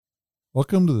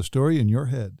Welcome to The Story in Your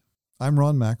Head. I'm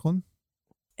Ron Macklin.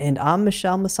 And I'm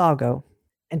Michelle Mosolgo.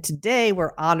 And today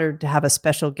we're honored to have a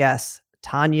special guest,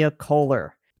 Tania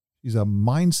Kolar. She's a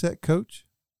mindset coach,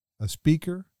 a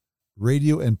speaker,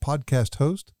 radio and podcast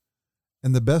host,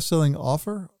 and the best-selling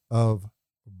author of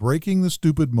Breaking the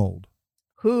Stupid Mold.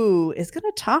 Who is going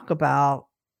to talk about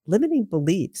limiting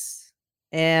beliefs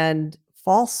and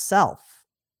false self.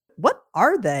 What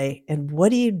are they and what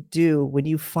do you do when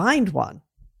you find one,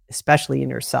 especially in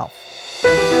yourself?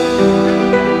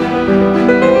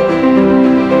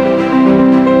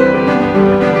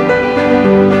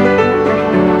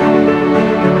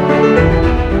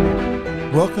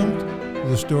 Welcome to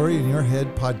the Story in Your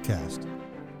Head podcast.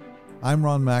 I'm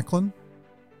Ron Macklin.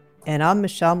 And I'm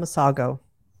Michelle Mosolgo.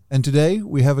 And today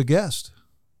we have a guest,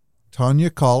 Tania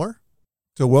Kolar.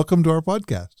 So welcome to our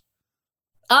podcast.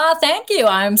 Thank you.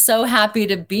 I'm so happy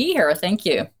to be here. Thank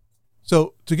you.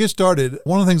 So to get started,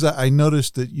 one of the things I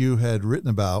noticed that you had written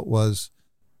about was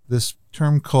this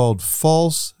term called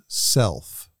false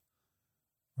self,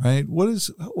 right? What is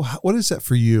that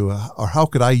for you, or how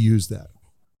could I use that?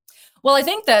 Well, I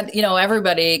think that,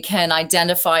 everybody can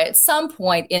identify at some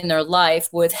point in their life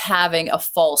with having a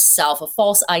false self, a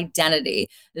false identity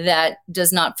that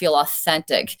does not feel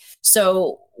authentic.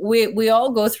 So we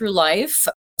all go through life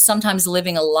sometimes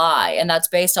living a lie, and that's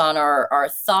based on our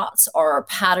thoughts, our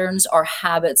patterns, our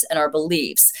habits, and our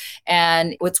beliefs.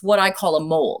 And it's what I call a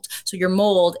mold. So your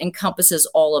mold encompasses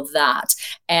all of that.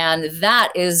 And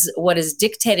that is what is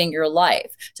dictating your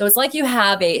life. So it's like you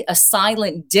have a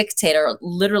silent dictator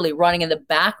literally running in the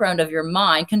background of your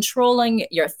mind, controlling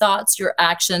your thoughts, your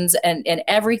actions, and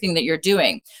everything that you're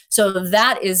doing. So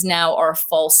that is now our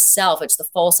false self. It's the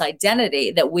false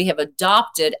identity that we have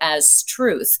adopted as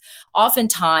truth.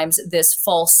 Oftentimes, this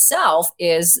false self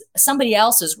is somebody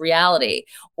else's reality,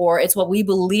 or it's what we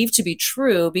believe to be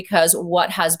true because what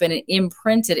has been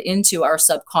imprinted into our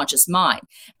subconscious mind.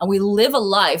 And we live a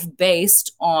life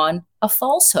based on a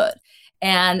falsehood.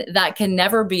 And that can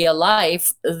never be a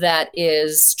life that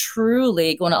is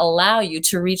truly going to allow you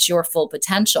to reach your full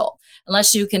potential.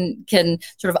 Unless you can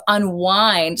sort of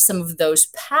unwind some of those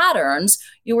patterns,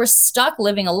 you are stuck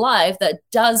living a life that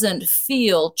doesn't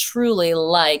feel truly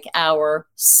like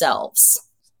ourselves.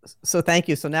 So thank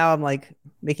you. So now I'm like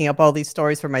making up all these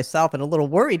stories for myself and a little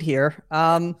worried here.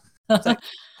 So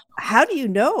how do you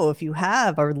know if you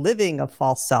have or living a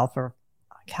false self, or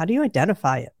how do you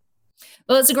identify it?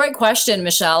 Well, it's a great question,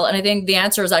 Michelle. And I think the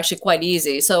answer is actually quite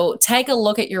easy. So take a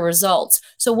look at your results.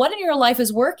 So what in your life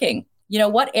is working?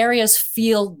 What areas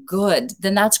feel good?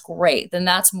 Then that's great. Then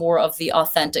that's more of the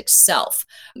authentic self,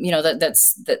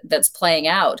 that's playing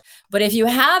out. But if you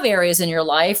have areas in your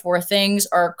life where things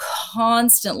are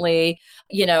constantly,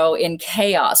 in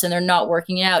chaos and they're not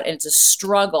working out and it's a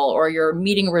struggle, or you're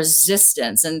meeting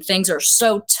resistance and things are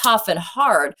so tough and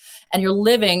hard and you're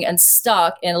living and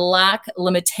stuck in lack,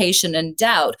 limitation, and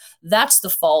doubt, that's the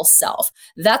false self.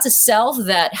 That's a self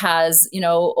that has,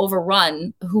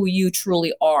 overrun who you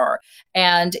truly are.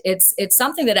 And it's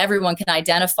something that everyone can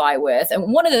identify with.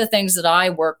 And one of the things that I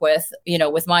work with,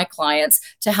 with my clients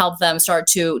to help them start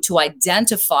to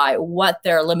identify what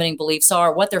their limiting beliefs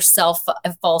are, what their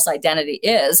false identity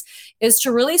is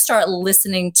to really start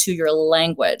listening to your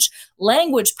language.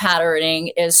 Language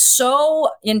patterning is so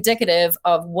indicative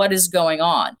of what is going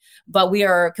on, but we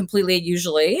are completely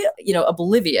usually,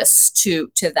 oblivious to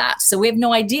that. So we have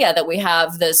no idea that we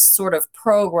have this sort of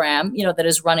program, that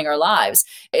is running our lives.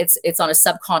 It's on a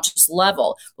subconscious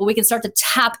level, but we can start to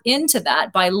tap into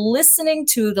that by listening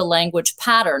to the language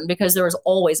pattern, because there is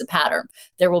always a pattern.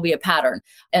 There will be a pattern.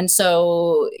 And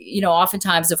so,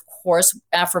 oftentimes, of course,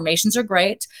 affirmations are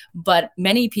great, but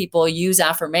many people use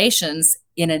affirmations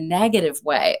in a negative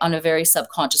way on a very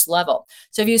subconscious level.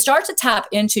 So if you start to tap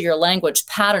into your language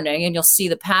patterning, and you'll see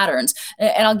the patterns,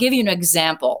 and I'll give you an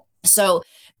example. So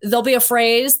there'll be a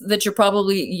phrase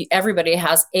that everybody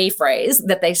has a phrase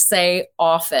that they say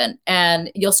often.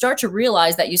 And you'll start to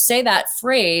realize that you say that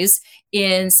phrase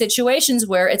in situations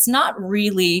where it's not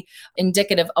really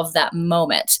indicative of that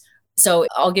moment. So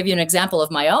I'll give you an example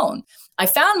of my own. I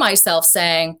found myself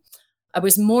saying, I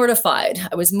was mortified.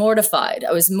 I was mortified.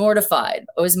 I was mortified.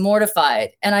 I was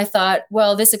mortified. And I thought,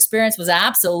 well, this experience was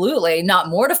absolutely not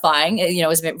mortifying. It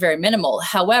was very minimal.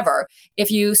 However, if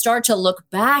you start to look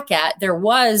back at, there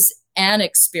was an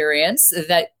experience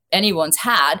that anyone's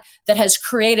had that has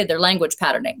created their language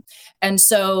patterning. And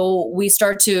so we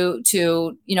start to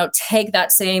take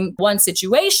that same one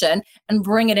situation and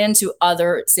bring it into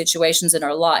other situations in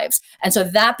our lives. And so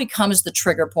that becomes the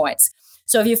trigger points.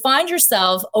 So if you find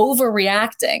yourself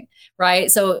overreacting, right?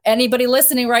 So anybody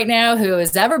listening right now who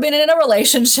has ever been in a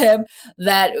relationship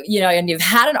that, and you've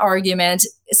had an argument.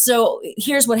 So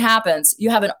here's what happens.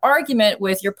 You have an argument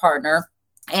with your partner,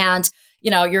 and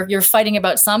you're fighting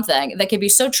about something that can be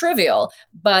so trivial,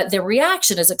 but the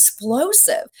reaction is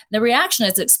explosive. The reaction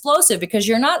is explosive because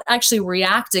you're not actually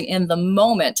reacting in the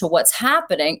moment to what's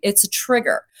happening. It's a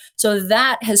trigger. So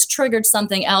that has triggered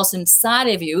something else inside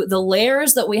of you, the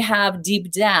layers that we have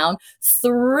deep down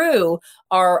through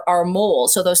our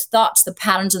mold. So those thoughts, the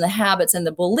patterns and the habits and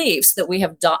the beliefs that we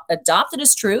have adopted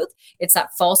as truth. It's that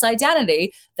false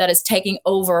identity that is taking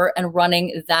over and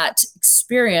running that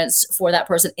experience for that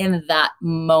person in that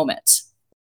moment.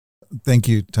 Thank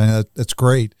you, Tania. That's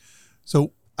great.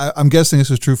 So I'm guessing this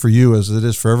is true for you as it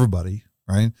is for everybody,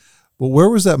 right? But where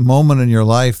was that moment in your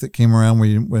life that came around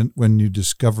when you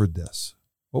discovered this?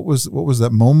 What was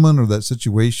that moment or that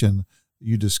situation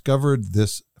you discovered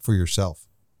this for yourself?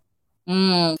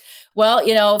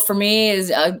 Well, for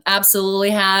me, I absolutely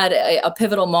had a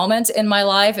pivotal moment in my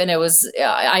life, and it was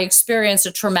I experienced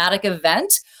a traumatic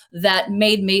event that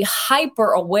made me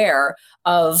hyper aware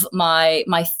of my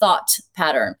thought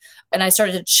pattern. And I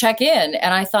started to check in,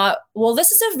 and I thought, well,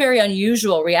 this is a very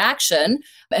unusual reaction.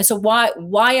 And so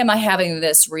why am I having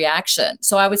this reaction?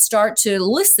 So I would start to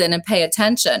listen and pay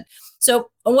attention. So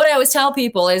what I always tell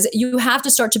people is you have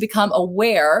to start to become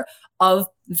aware of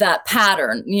that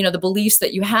pattern, the beliefs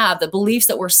that you have, the beliefs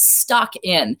that we're stuck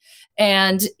in,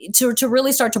 and to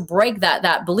really start to break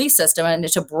that belief system and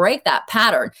to break that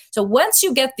pattern. So once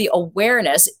you get the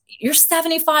awareness, you're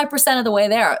 75% of the way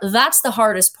there. That's the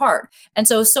hardest part. And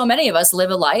so many of us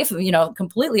live a life,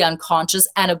 completely unconscious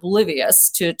and oblivious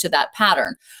to that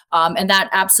pattern. And that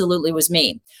absolutely was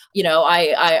me.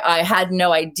 I had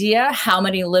no idea how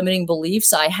many limiting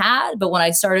beliefs I had, but when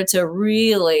I started to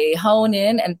really hone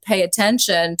in and pay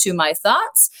attention to my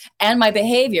thoughts and my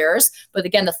behaviors, but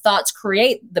again, the thoughts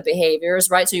create the behaviors,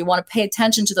 right? So you want to pay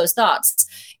attention to those thoughts.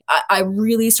 I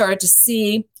really started to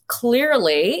see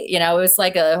clearly, it was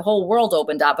like a whole world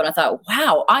opened up, and I thought,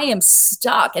 wow, I am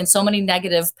stuck in so many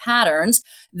negative patterns.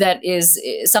 That is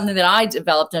something that I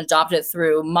developed and adopted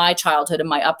through my childhood and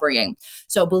my upbringing.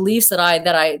 So beliefs that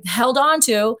I held on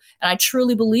to, and I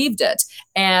truly believed it.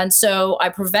 And so I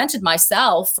prevented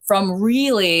myself from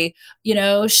really,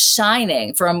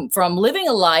 shining, from living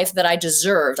a life that I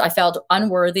deserved. I felt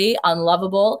unworthy,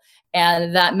 unlovable.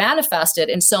 And that manifested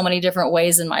in so many different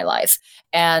ways in my life.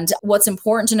 And what's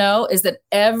important to know is that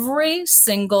every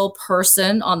single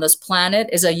person on this planet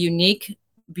is a unique,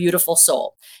 beautiful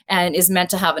soul and is meant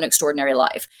to have an extraordinary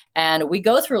life. And we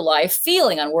go through life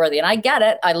feeling unworthy. And I get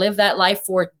it. I lived that life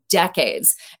for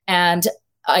decades. And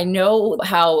I know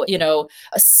how,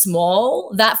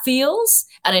 small that feels.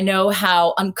 And I know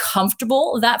how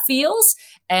uncomfortable that feels.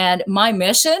 And my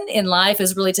mission in life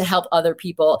is really to help other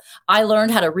people. I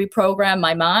learned how to reprogram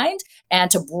my mind and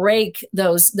to break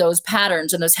those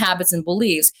patterns and those habits and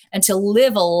beliefs and to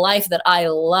live a life that I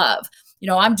love.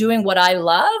 I'm doing what I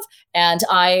love, and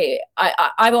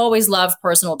I've always loved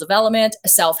personal development,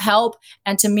 self-help,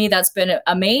 and to me that's been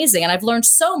amazing. And I've learned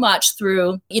so much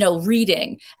through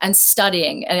reading and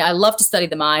studying, and I love to study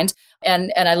the mind.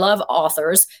 And I love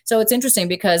authors. So it's interesting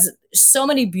because so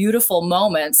many beautiful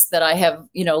moments that I have,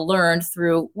 learned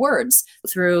through words,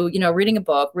 through, reading a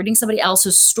book, reading somebody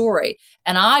else's story.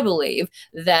 And I believe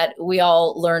that we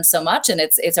all learn so much, and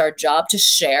it's our job to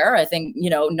share. I think,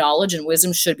 knowledge and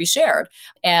wisdom should be shared.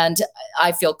 And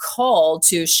I feel called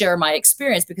to share my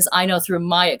experience because I know through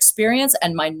my experience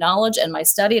and my knowledge and my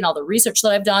study and all the research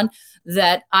that I've done,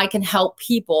 that I can help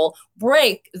people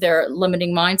break their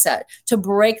limiting mindset, to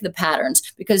break the patterns,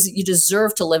 because you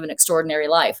deserve to live an extraordinary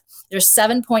life. There's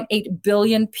 7.8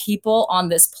 billion people on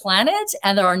this planet,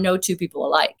 and there are no two people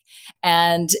alike.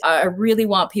 And I really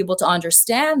want people to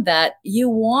understand that you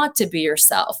want to be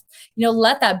yourself.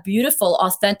 Let that beautiful,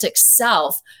 authentic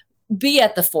self be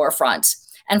at the forefront.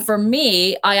 And for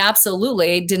me, I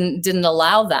absolutely didn't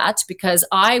allow that because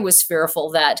I was fearful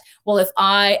that, well, if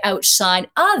I outshine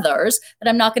others, then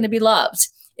I'm not going to be loved.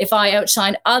 If I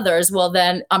outshine others, well,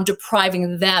 then I'm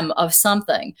depriving them of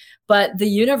something. But the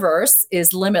universe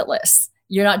is limitless.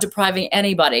 You're not depriving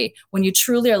anybody. When you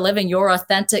truly are living your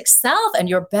authentic self and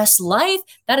your best life,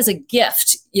 that is a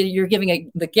gift. You're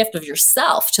giving the gift of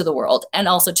yourself to the world and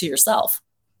also to yourself.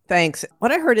 Thanks.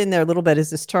 What I heard in there a little bit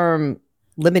is this term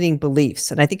limiting beliefs.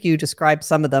 And I think you described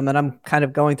some of them, and I'm kind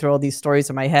of going through all these stories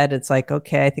in my head. It's like,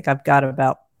 okay, I think I've got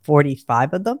about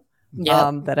 45 of them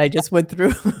that I just went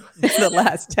through in the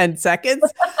last 10 seconds.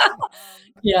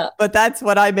 Yeah. But that's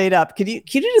what I made up. Can you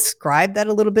describe that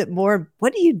a little bit more?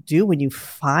 What do you do when you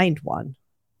find one?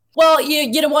 Well,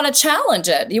 you don't want to challenge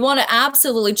it. You want to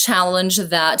absolutely challenge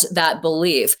that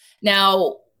belief.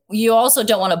 Now, you also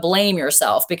don't want to blame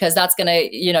yourself, because that's going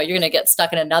to, you're going to get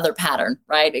stuck in another pattern,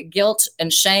 right? Guilt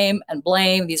and shame and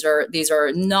blame. These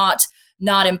are not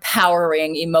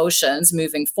empowering emotions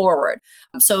moving forward.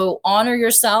 So honor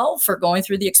yourself for going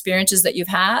through the experiences that you've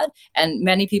had. And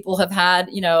many people have had,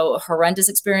 horrendous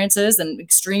experiences and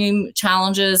extreme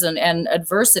challenges and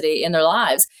adversity in their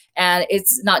lives. And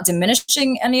it's not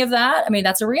diminishing any of that. I mean,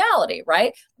 that's a reality,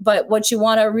 right? But what you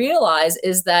want to realize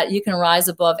is that you can rise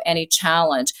above any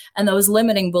challenge. And those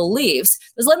limiting beliefs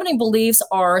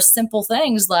are simple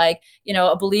things like,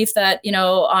 a belief that,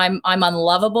 I'm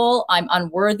unlovable, I'm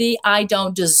unworthy, I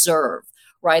don't deserve.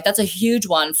 Right. That's a huge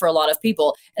one for a lot of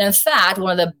people. And in fact, one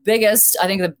of the biggest, I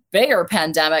think the bigger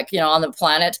pandemic, on the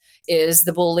planet is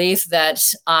the belief that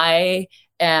I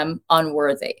am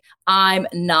unworthy. I'm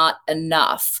not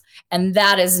enough. And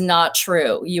that is not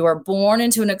true. You are born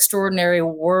into an extraordinary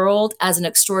world as an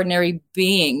extraordinary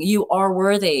being. You are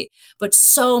worthy. But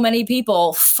so many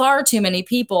people, far too many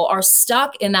people, are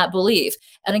stuck in that belief.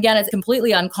 And again, it's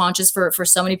completely unconscious for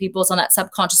so many people. It's on that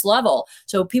subconscious level.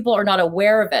 So people are not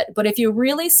aware of it. But if you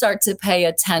really start to pay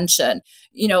attention,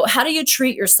 how do you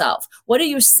treat yourself? What do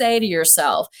you say to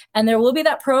yourself? And there will be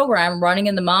that program running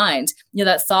in the mind,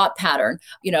 that thought pattern,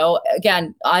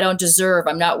 again, I don't deserve,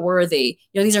 I'm not worthy.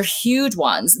 These are huge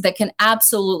ones that can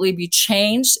absolutely be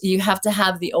changed. You have to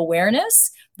have the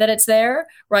awareness that it's there,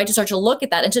 right? To start to look at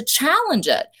that and to challenge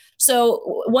it.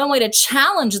 So one way to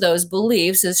challenge those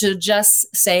beliefs is to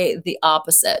just say the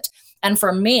opposite. And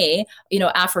for me,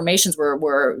 affirmations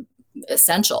were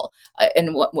essential.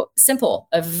 And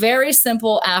a very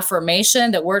simple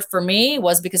affirmation that worked for me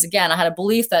was because, again, I had a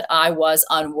belief that I was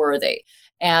unworthy.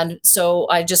 And so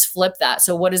I just flipped that.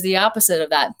 So what is the opposite of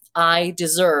that? I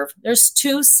deserve. There's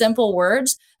two simple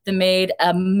words that made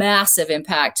a massive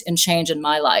impact and change in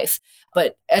my life.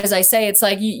 But as I say, it's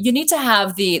like you need to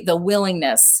have the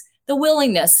willingness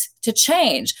to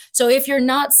change. So if you're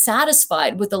not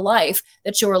satisfied with the life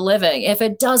that you're living, if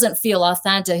it doesn't feel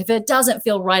authentic, if it doesn't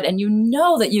feel right, and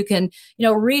that you can,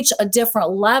 reach a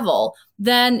different level,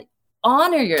 then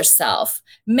honor yourself,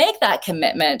 make that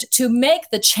commitment to make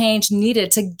the change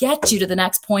needed to get you to the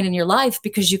next point in your life,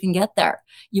 because you can get there.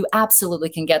 You absolutely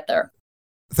can get there.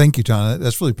 Thank you, Tania.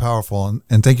 That's really powerful.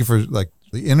 And thank you for the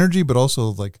energy, but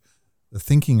also the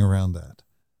thinking around that.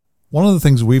 One of the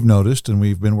things we've noticed and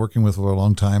we've been working with for a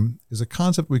long time is a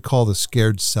concept we call the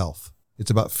scared self. It's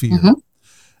about fear. Mm-hmm.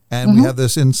 And we have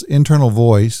this internal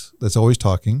voice that's always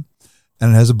talking,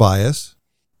 and it has a bias,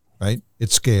 right?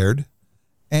 It's scared.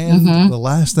 And the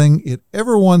last thing it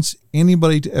ever wants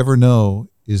anybody to ever know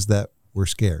is that we're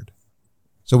scared.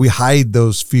 So we hide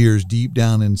those fears deep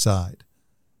down inside.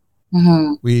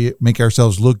 We make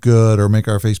ourselves look good, or make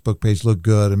our Facebook page look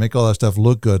good, and make all that stuff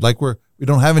look good. Like we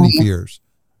don't have any fears.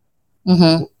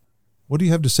 What do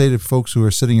you have to say to folks who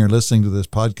are sitting here listening to this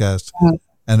podcast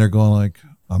and they're going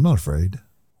I'm not afraid.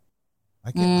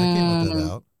 I can't let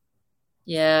that out.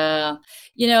 Yeah.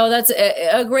 That's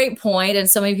a great point. And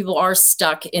so many people are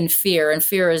stuck in fear, and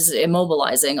fear is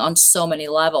immobilizing on so many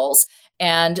levels.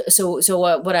 And so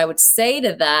what I would say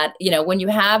to that, when you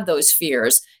have those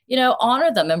fears,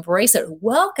 honor them, embrace it,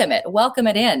 welcome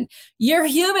it in. You're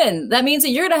human. That means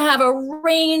that you're going to have a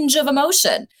range of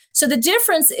emotion. So the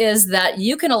difference is that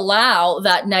you can allow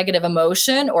that negative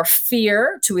emotion or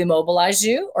fear to immobilize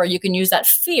you, or you can use that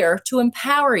fear to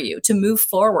empower you to move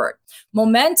forward.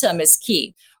 Momentum is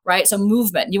key, right? So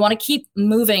movement, you want to keep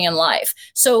moving in life.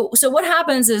 So what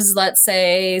happens is, let's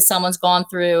say someone's gone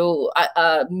through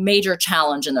a major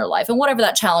challenge in their life, and whatever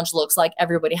that challenge looks like,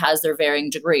 everybody has their varying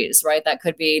degrees, right? That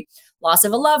could be loss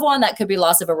of a loved one, that could be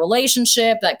loss of a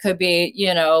relationship, that could be,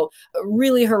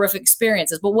 really horrific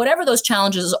experiences. But whatever those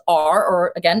challenges are,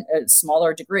 or again, a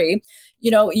smaller degree,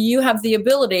 you have the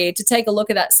ability to take a look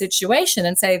at that situation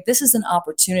and say, this is an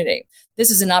opportunity.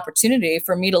 This is an opportunity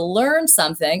for me to learn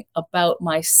something about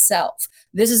myself.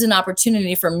 This is an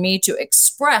opportunity for me to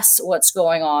express what's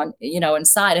going on,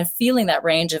 inside, and feeling that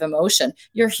range of emotion.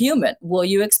 You're human. Will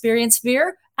you experience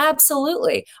fear?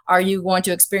 Absolutely. Are you going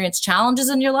to experience challenges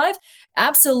in your life?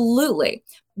 Absolutely.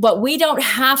 But we don't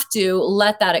have to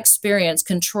let that experience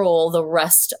control the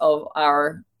rest of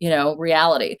our,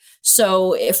 reality.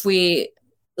 So if we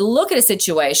look at a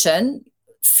situation,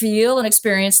 feel and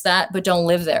experience that, but don't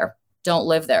live there. Don't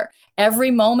live there.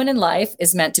 Every moment in life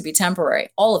is meant to be temporary,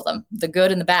 all of them, the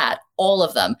good and the bad, all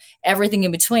of them, everything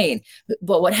in between.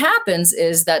 But what happens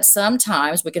is that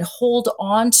sometimes we can hold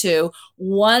on to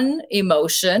one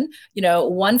emotion,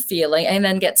 one feeling, and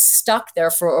then get stuck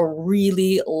there for a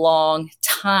really long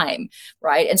time,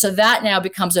 right? And so that now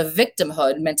becomes a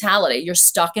victimhood mentality. You're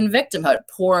stuck in victimhood.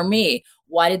 Poor me.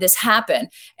 Why did this happen?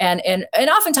 And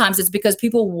oftentimes it's because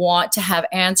people want to have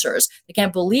answers. They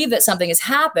can't believe that something has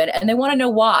happened and they want to know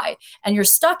why. And you're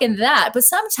stuck in that. But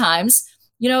sometimes,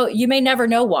 you may never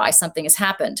know why something has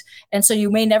happened. And so you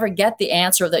may never get the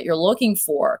answer that you're looking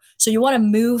for. So you want to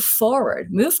move forward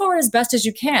as best as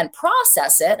you can,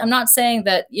 process it. I'm not saying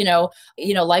that,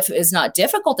 life is not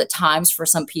difficult at times for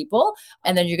some people.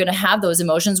 And then you're going to have those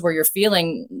emotions where you're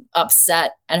feeling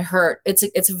upset and hurt.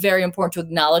 It's very important to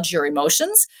acknowledge your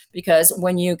emotions, because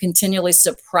when you continually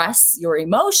suppress your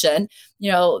emotion,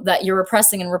 that you're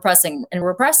repressing and repressing and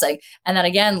repressing. And that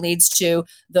again leads to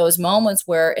those moments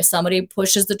where if somebody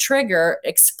pushes the trigger,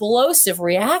 explosive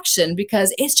reaction,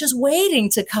 because it's just waiting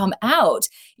to come out,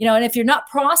 and if you're not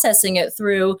processing it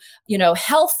through,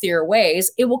 healthier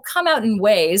ways, it will come out in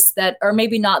ways that are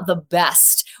maybe not the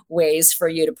best ways for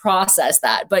you to process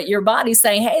that. But your body's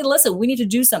saying, hey, listen, we need to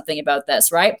do something about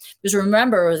this, right? Because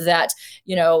remember that,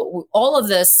 all of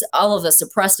the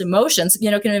suppressed emotions,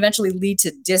 can eventually lead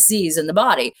to disease in the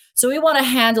body. So we want to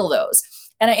handle those.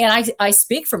 And I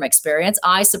speak from experience.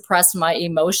 I suppressed my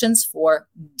emotions for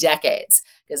decades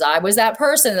because I was that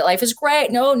person that life is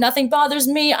great. No, nothing bothers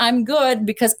me. I'm good,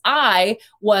 because I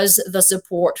was the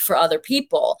support for other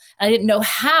people. And I didn't know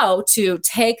how to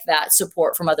take that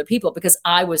support from other people because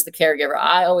I was the caregiver.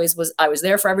 I was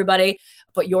there for everybody,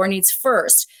 but your needs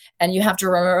first. And you have to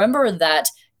remember that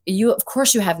of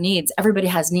course you have needs. Everybody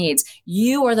has needs.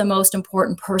 You are the most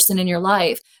important person in your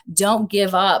life. Don't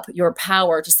give up your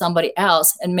power to somebody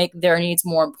else and make their needs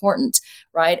more important,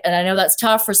 right? And I know that's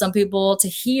tough for some people to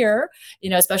hear,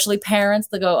 especially parents.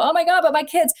 They go, oh my God, but my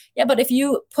kids. Yeah, but if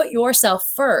you put yourself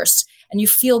first and you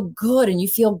feel good and you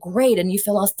feel great and you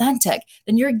feel authentic,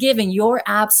 then you're giving your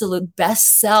absolute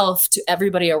best self to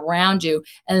everybody around you.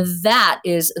 And that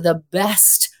is the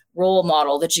best role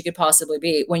model that you could possibly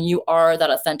be when you are that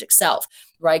authentic self,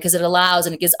 right? Because it allows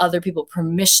and it gives other people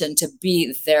permission to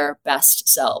be their best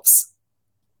selves.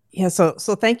 Yeah. So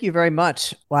thank you very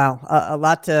much. Wow. A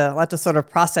lot to sort of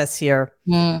process here.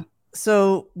 Mm.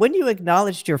 So when you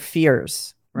acknowledged your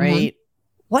fears, right,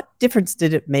 what difference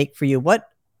did it make for you? What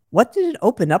did it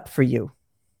open up for you?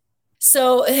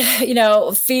 So,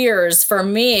 fears for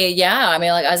me, yeah. I mean,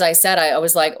 like, as I said, I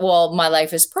was like, well, my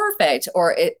life is perfect,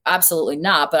 or absolutely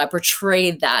not. But I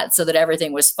portrayed that so that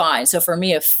everything was fine. So for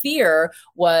me, a fear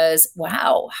was,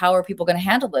 wow, how are people going to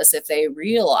handle this if they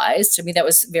realize? To me, that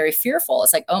was very fearful.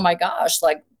 It's like, oh my gosh,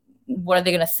 like, what are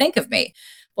they going to think of me?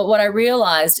 But what I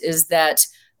realized is that,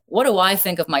 what do I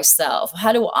think of myself?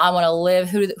 How do I want to live?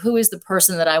 Who is the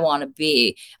person that I want to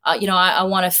be? I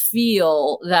want to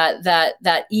feel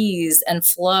that ease and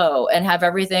flow and have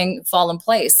everything fall in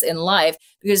place in life,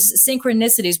 because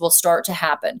synchronicities will start to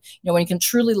happen. When you can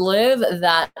truly live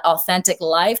that authentic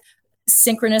life,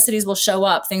 synchronicities will show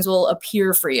up, things will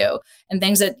appear for you, and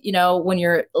things that, when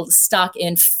you're stuck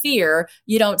in fear,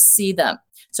 you don't see them.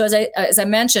 So as I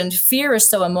mentioned, fear is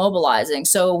so immobilizing.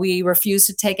 So we refuse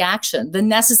to take action, the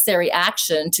necessary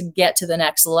action to get to the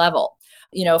next level.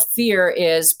 Fear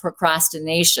is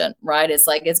procrastination, right? It's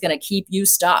like, it's going to keep you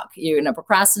stuck. You're going to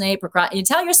procrastinate. You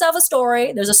tell yourself a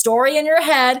story. There's a story in your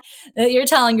head that you're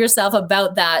telling yourself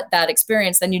about that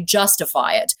experience. Then you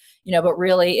justify it. But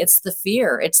really it's the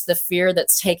fear. It's the fear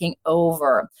that's taking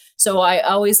over. So I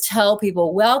always tell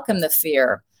people, welcome the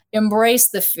fear, embrace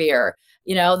the fear.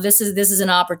 This is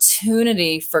an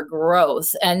opportunity for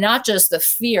growth, and not just the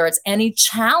fear. It's any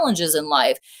challenges in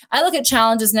life. I look at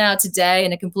challenges now today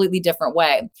in a completely different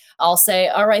way. I'll say,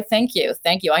 all right, thank you.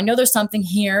 I know there's something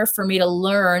here for me to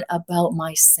learn about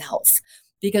myself.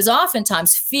 Because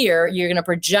oftentimes fear, you're going to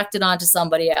project it onto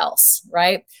somebody else,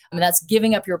 right? I mean, that's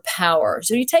giving up your power.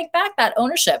 So you take back that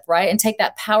ownership, right? And take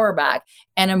that power back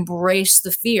and embrace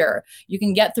the fear. You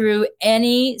can get through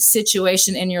any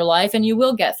situation in your life, and you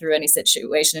will get through any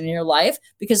situation in your life,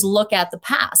 because look at the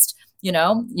past.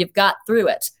 You've got through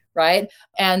it. Right.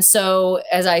 And so,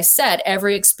 as I said,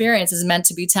 every experience is meant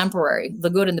to be temporary, the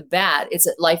good and the bad.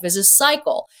 Life is a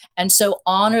cycle. And so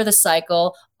honor the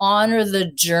cycle, honor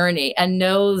the journey, and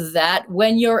know that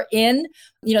when you're in,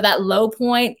 that low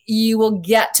point, you will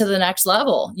get to the next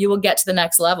level.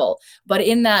 But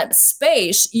in that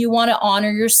space, you want to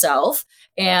honor yourself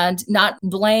and not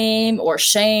blame or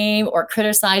shame or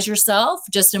criticize yourself.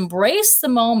 Just embrace the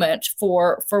moment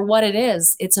for what it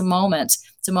is. It's a moment.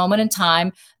 It's a moment in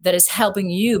time that is helping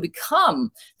you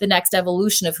become the next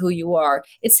evolution of who you are.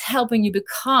 It's helping you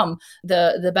become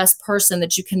the best person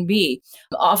that you can be.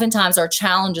 Oftentimes our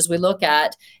challenges we look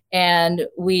at and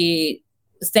we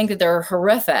think that they're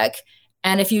horrific.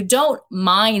 And if you don't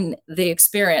mind the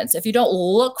experience, if you don't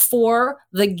look for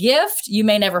the gift, you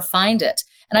may never find it.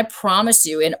 And I promise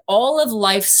you, in all of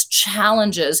life's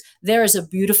challenges, there is a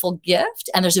beautiful gift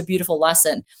and there's a beautiful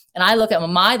lesson. And I look at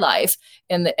my life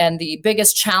and the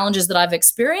biggest challenges that I've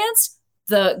experienced,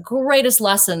 the greatest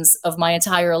lessons of my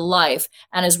entire life,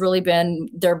 and has really been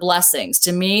their blessings.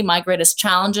 To me, my greatest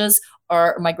challenges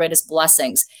are my greatest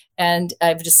blessings. And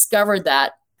I've discovered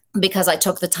that because I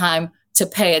took the time to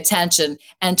pay attention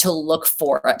and to look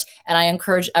for it. And I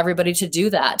encourage everybody to do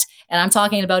that. And I'm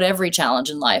talking about every challenge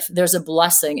in life. There's a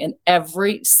blessing in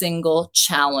every single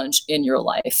challenge in your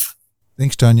life.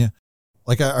 Thanks, Tania.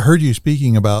 Like I heard you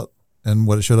speaking about, and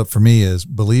what it showed up for me is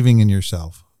believing in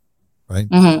yourself, right?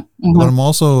 But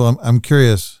I'm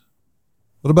curious,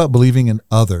 what about believing in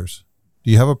others?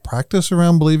 Do you have a practice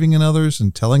around believing in others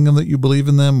and telling them that you believe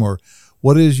in them? Or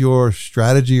what is your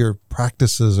strategy or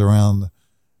practices around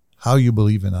how you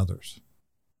believe in others?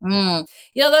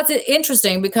 That's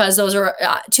interesting because those are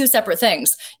two separate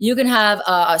things. You can have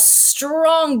a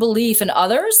strong belief in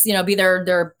others, be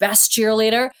their best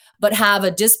cheerleader, but have a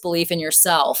disbelief in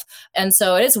yourself. And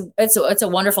so it's a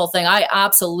wonderful thing. I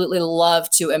absolutely love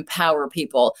to empower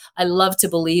people. I love to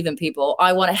believe in people.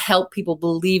 I want to help people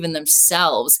believe in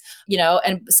themselves,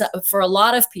 and so for a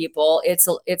lot of people,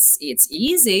 it's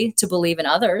easy to believe in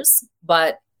others,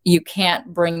 but you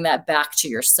can't bring that back to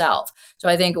yourself. So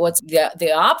I think what's the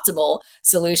optimal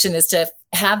solution is to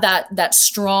have that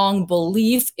strong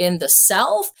belief in the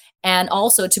self, and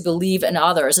also to believe in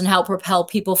others and help propel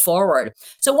people forward.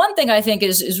 So one thing I think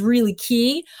is really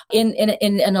key in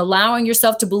allowing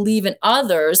yourself to believe in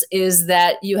others is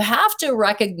that you have to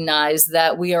recognize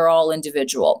that we are all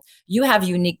individual. You have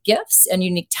unique gifts and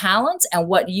unique talents, and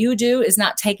what you do is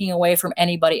not taking away from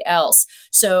anybody else.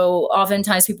 So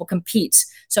oftentimes people compete.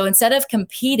 So instead of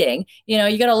competing,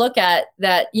 you got to look at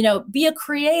that, be a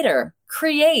creator,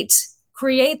 create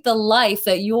the life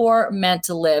that you're meant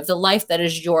to live, the life that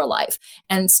is your life,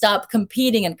 and stop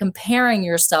competing and comparing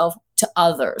yourself to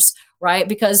others, right?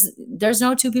 Because there's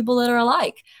no two people that are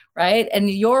alike, right?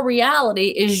 And your reality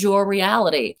is your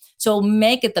reality. So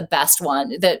make it the best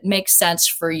one that makes sense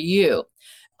for you.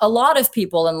 A lot of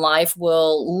people in life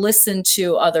will listen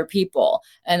to other people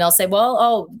and they'll say,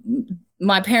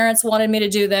 my parents wanted me to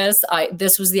do this.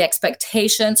 This was the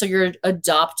expectation. So you're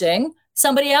adopting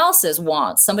somebody else's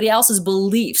wants, somebody else's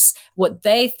beliefs, what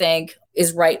they think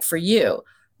is right for you.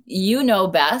 You know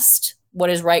best what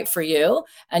is right for you,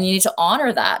 and you need to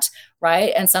honor that,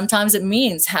 right? And sometimes it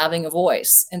means having a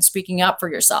voice and speaking up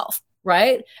for yourself,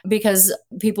 right? Because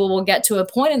people will get to a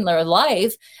point in their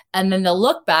life and then they'll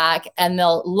look back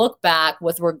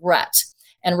with regret.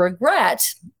 And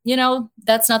regret,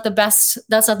 that's not the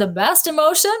best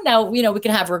emotion. Now, we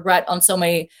can have regret on so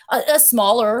many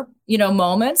smaller,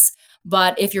 moments.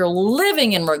 But if you're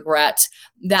living in regret,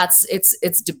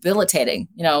 it's debilitating,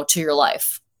 to your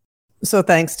life. So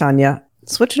thanks, Tania.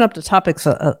 Switching up the topics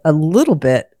a little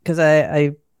bit, because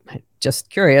I'm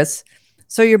just curious.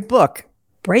 So your book,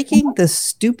 Breaking the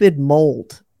Stupid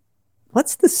Mold.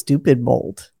 What's the stupid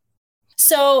mold?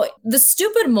 So the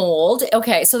stupid mold,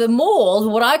 okay, so the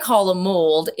mold, what I call a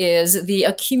mold, is the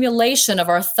accumulation of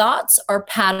our thoughts, our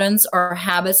patterns, our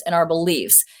habits, and our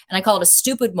beliefs. And I call it a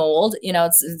stupid mold.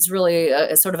 It's really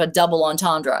a sort of a double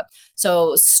entendre.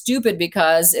 So stupid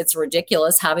because it's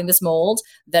ridiculous having this mold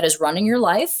that is running your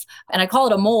life. And I call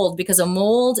it a mold because a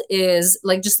mold is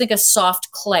like, just think of soft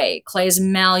clay. Clay is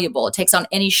malleable. It takes on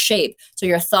any shape. So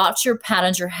your thoughts, your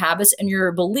patterns, your habits, and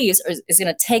your beliefs is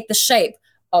going to take the shape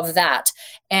of that.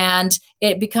 And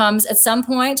it becomes, at some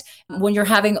point, when you're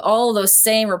having all of those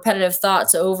same repetitive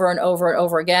thoughts over and over and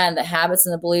over again, the habits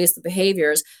and the beliefs, the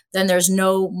behaviors, then there's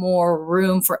no more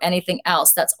room for anything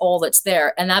else. That's all that's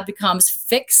there. And that becomes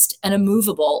fixed and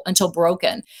immovable until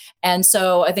broken. And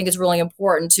so I think it's really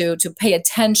important to pay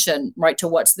attention, right, to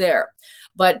what's there.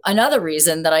 But another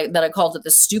reason that I called it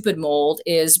the stupid mold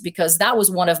is because that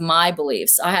was one of my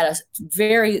beliefs. I had a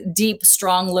very deep,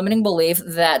 strong limiting belief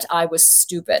that I was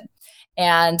stupid.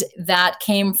 And that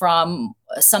came from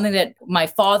something that my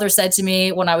father said to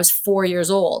me when I was 4 years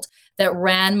old, that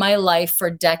ran my life for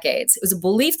decades. It was a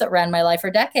belief that ran my life for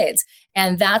decades.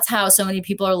 And that's how so many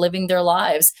people are living their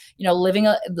lives, living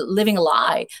a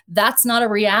lie. That's not a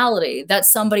reality.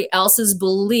 That's somebody else's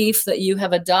belief that you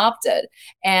have adopted.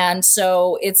 And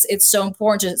so it's so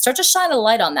important to start to shine a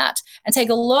light on that and take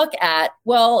a look at,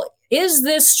 well, is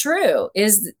this true?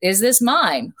 Is this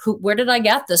mine? Where did I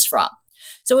get this from?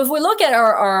 So if we look at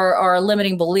our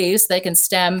limiting beliefs, they can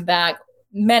stem back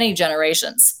many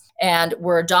generations, and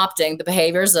we're adopting the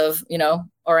behaviors of,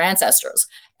 our ancestors.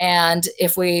 And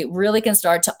if we really can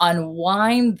start to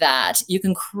unwind that, you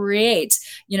can create,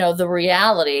 the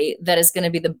reality that is going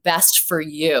to be the best for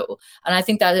you. And I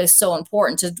think that is so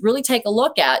important to really take a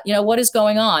look at, what is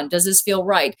going on? Does this feel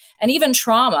right? And even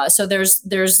trauma. So there's,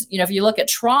 if you look at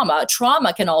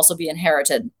trauma can also be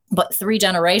inherited, but 3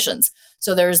 generations.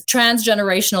 So there's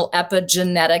transgenerational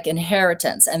epigenetic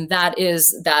inheritance, and that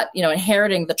is that,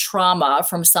 inheriting the trauma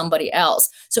from somebody else.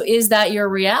 So is that your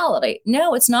reality?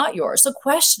 No, it's not yours. So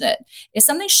question it. If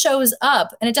something shows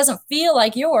up and it doesn't feel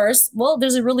like yours, well,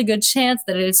 there's a really good chance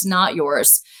that it's not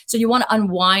yours. So you want to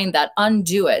unwind that,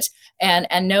 undo it,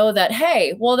 and know that,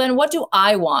 hey, well, then what do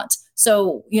I want?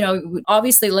 So,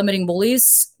 obviously limiting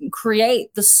beliefs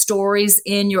create the stories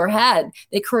in your head.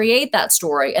 They create that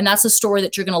story, and that's the story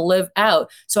that you're going to live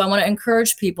out. So I want to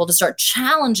encourage people to start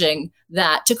challenging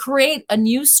that, to create a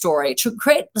new story, to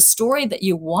create the story that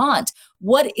you want.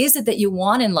 What is it that you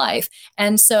want in life?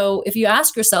 And so if you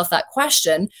ask yourself that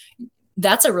question,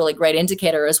 that's a really great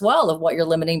indicator as well of what your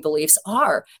limiting beliefs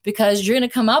are, because you're going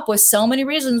to come up with so many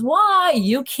reasons why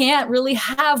you can't really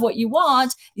have what you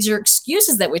want. These are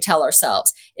excuses that we tell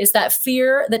ourselves. It's that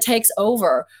fear that takes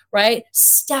over, right?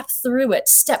 Step through it,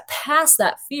 step past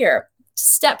that fear,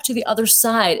 step to the other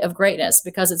side of greatness,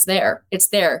 because it's there. It's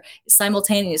there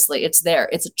simultaneously. It's there.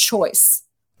 It's a choice.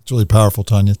 It's really powerful,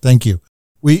 Tania. Thank you.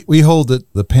 We hold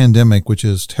that the pandemic, which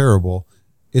is terrible,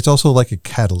 it's also like a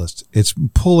catalyst. It's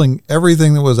pulling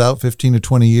everything that was out 15 to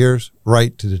 20 years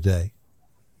right to today.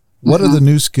 What are the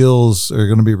new skills that are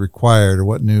going to be required, or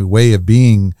what new way of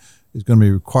being is going to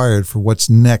be required for what's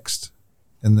next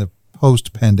in the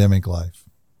post-pandemic life?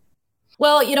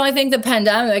 Well, I think the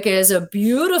pandemic is a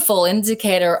beautiful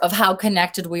indicator of how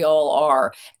connected we all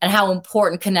are and how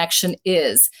important connection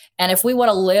is. And if we want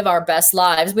to live our best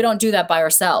lives, we don't do that by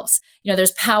ourselves.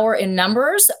 There's power in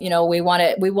numbers. We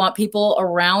want people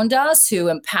around us who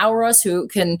empower us, who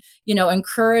can,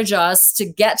 encourage us to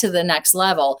get to the next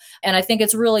level. And I think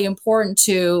it's really important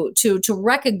to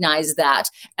recognize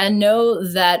that and know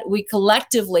that we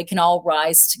collectively can all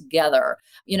rise together.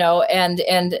 And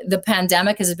the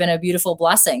pandemic has been a beautiful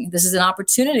blessing. This is an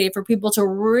opportunity for people to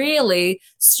really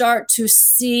start to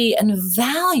see and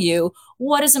value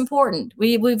what is important.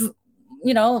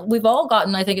 We've all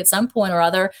gotten, I think, at some point or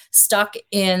other, stuck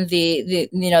in the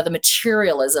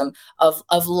materialism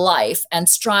of life and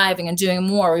striving and doing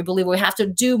more. We believe we have to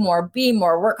do more, be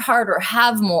more, work harder,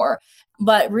 have more.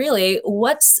 But really,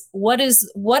 what is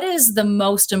the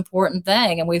most important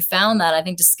thing? And we found that, I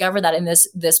think, discovered that in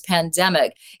this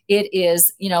pandemic. It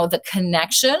is, the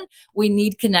connection. We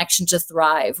need connection to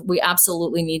thrive. We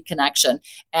absolutely need connection.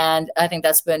 And I think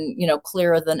that's been,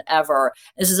 clearer than ever.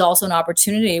 This is also an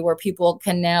opportunity where people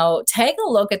can now take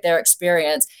a look at their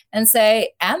experience and say,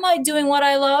 am I doing what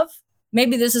I love?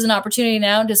 Maybe this is an opportunity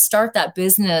now to start that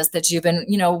business that you've been,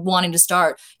 wanting to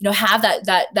start, have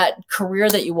that career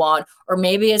that you want. Or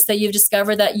maybe it's that you've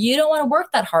discovered that you don't want to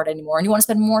work that hard anymore and you want to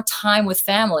spend more time with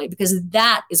family, because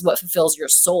that is what fulfills your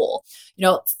soul.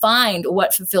 Find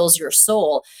what fulfills your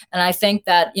soul. And I think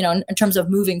that, in terms of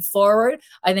moving forward,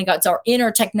 I think it's our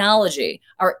inner technology,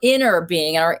 our inner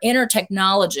being, and our inner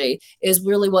technology is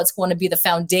really what's going to be the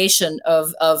foundation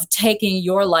of taking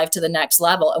your life to the next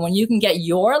level. And when you can get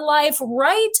your life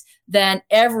right, then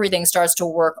everything starts to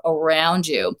work around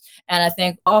you. And I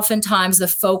think oftentimes the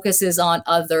focus is on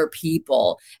other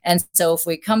people. And so if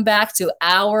we come back to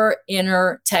our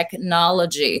inner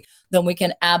technology, then we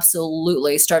can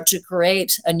absolutely start to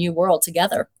create a new world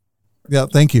together. Yeah,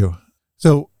 thank you.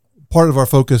 So part of our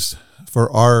focus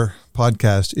for our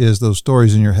podcast is those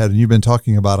stories in your head, and you've been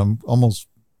talking about them almost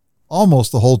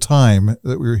the whole time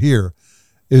that we were here.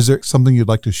 Is there something you'd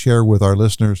like to share with our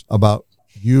listeners about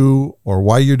you, or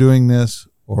why you're doing this,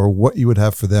 or what you would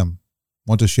have for them,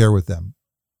 want to share with them?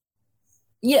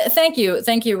 Yeah, thank you.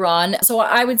 Thank you, Ron. So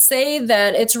I would say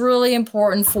that it's really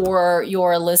important for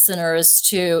your listeners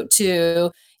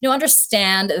to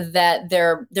understand that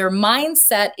their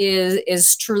mindset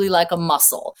is truly like a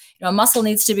muscle. A muscle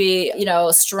needs to be,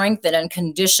 strengthened and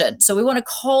conditioned. So we want to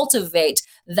cultivate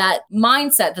that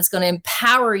mindset that's going to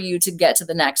empower you to get to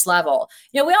the next level.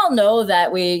 We all know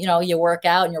that you work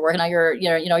out and you're working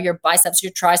on your biceps,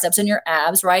 your triceps, and your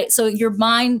abs, right? So your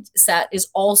mindset is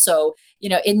also,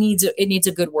 it needs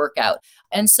a good workout.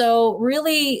 And so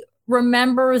really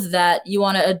remember that you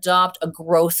want to adopt a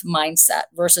growth mindset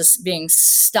versus being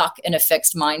stuck in a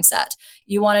fixed mindset.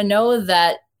 You want to know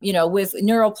that, with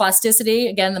neuroplasticity,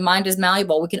 again, the mind is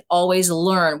malleable. We can always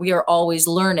learn. We are always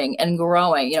learning and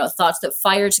growing. Thoughts that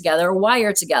fire together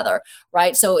wire together,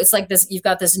 right? So it's like this, you've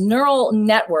got this neural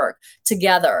network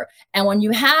together. And when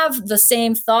you have the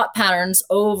same thought patterns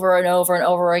over and over and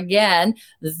over again,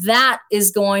 that is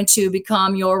going to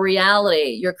become your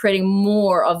reality. You're creating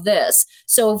more of this.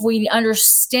 So if we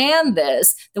understand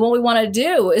this, then what we want to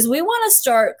do is we want to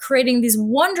start creating these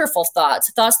wonderful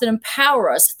thoughts that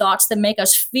empower us, thoughts that make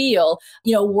us feel,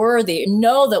 worthy,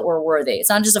 know that we're worthy. It's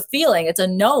not just a feeling, it's a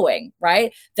knowing,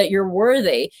 right? That you're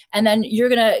worthy. And then you're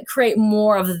going to create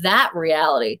more of that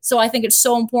reality. So I think it's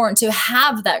so important to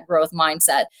have that growth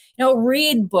mindset.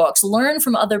 Read books, learn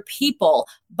from other people.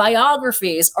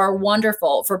 Biographies are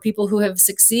wonderful for people who have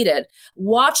succeeded.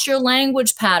 Watch your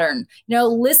language pattern.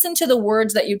 Listen to the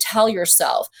words that you tell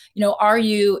yourself. Are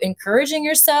you encouraging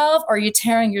yourself? Or are you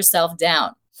tearing yourself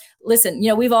down? Listen,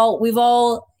 we've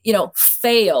all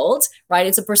failed, right?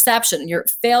 It's a perception. Your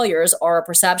failures are a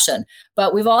perception,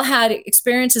 but we've all had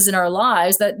experiences in our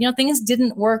lives that, things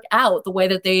didn't work out the way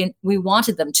that we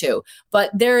wanted them to,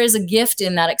 but there is a gift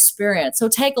in that experience. So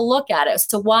take a look at it.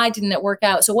 So why didn't it work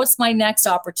out? So what's my next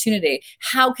opportunity?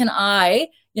 How can I,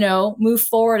 move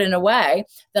forward in a way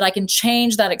that I can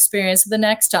change that experience the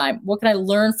next time? What can I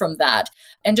learn from that?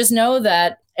 And just know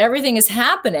that everything is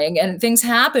happening and things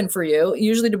happen for you,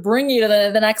 usually to bring you to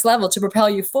the next level, to propel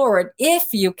you forward, if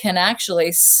you can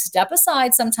actually step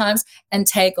aside sometimes and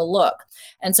take a look.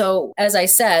 And so, as I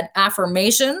said,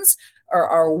 affirmations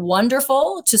are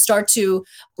wonderful to start to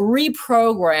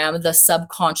reprogram the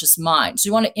subconscious mind. So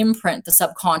you want to imprint the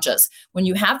subconscious. When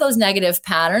you have those negative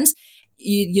patterns,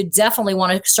 you definitely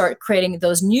want to start creating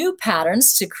those new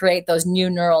patterns to create those new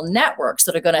neural networks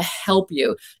that are going to help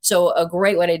you. So a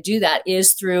great way to do that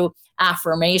is through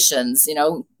affirmations,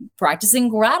 practicing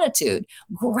gratitude.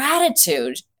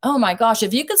 Oh my gosh,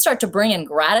 if you could start to bring in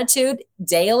gratitude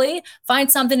daily,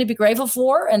 find something to be grateful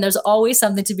for, and there's always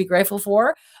something to be grateful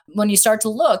for. When you start to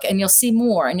look, and you'll see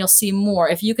more and you'll see more.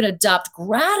 If you can adopt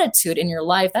gratitude in your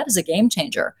life, that is a game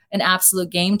changer, an absolute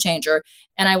game changer.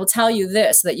 And I will tell you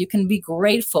this, that you can be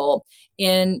grateful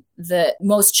in the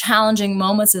most challenging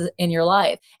moments in your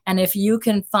life. And if you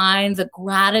can find the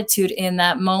gratitude in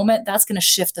that moment, that's going to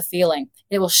shift the feeling.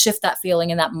 It will shift that feeling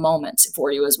in that moment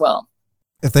for you as well.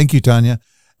 Thank you, Tania.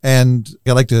 And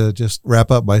I'd like to just wrap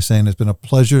up by saying it's been a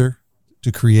pleasure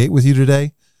to create with you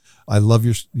today. I love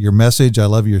your message. I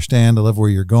love your stand. I love where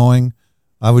you're going.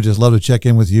 I would just love to check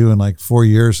in with you in like 4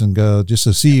 years and go just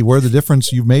to see where the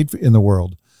difference you've made in the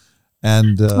world.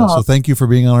 And so thank you for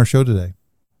being on our show today.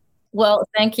 Well,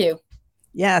 thank you.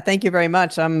 Yeah, thank you very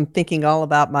much. I'm thinking all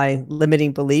about my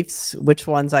limiting beliefs, which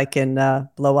ones I can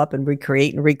blow up and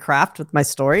recreate and recraft with my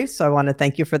stories. So I want to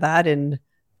thank you for that. And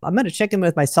I'm going to check in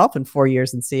with myself in 4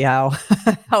 years and see how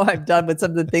I've done with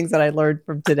some of the things that I learned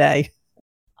from today.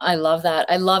 I love that.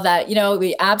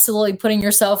 Be absolutely putting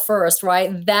yourself first,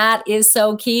 right? That is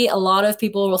so key. A lot of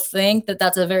people will think that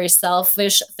that's a very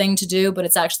selfish thing to do, but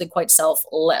it's actually quite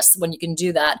selfless when you can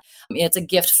do that. It's a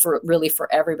gift for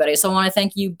everybody. So I want to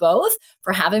thank you both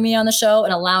for having me on the show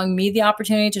and allowing me the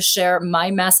opportunity to share my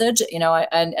message. And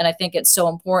I think it's so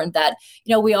important that,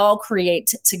 we all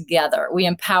create together. We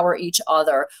empower each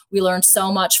other. We learn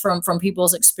so much from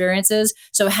people's experiences.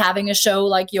 So having a show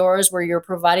like yours where you're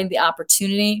providing the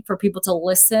opportunity for people to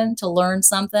listen, to learn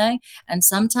something. And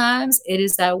sometimes it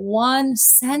is that one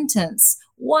sentence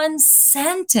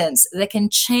that can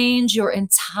change your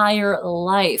entire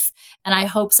life. And I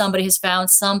hope somebody has found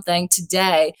something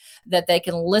today that they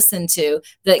can listen to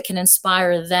that can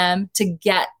inspire them to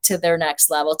get to their next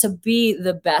level, to be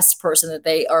the best person that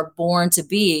they are born to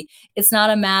be. It's not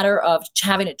a matter of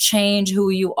having to change who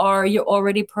you are. You're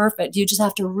already perfect. You just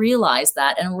have to realize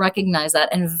that and recognize that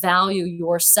and value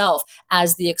yourself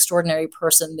as the extraordinary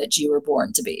person that you were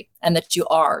born to be and that you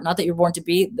are. Not that you're born to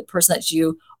be, the person that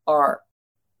you are.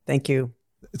 Thank you.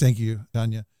 Thank you,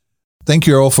 Tania. Thank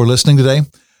you all for listening today.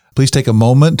 Please take a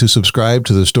moment to subscribe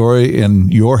to The Story in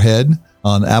Your Head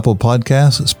on Apple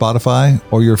Podcasts, Spotify,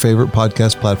 or your favorite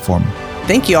podcast platform.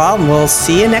 Thank you all, and we'll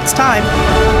see you next time.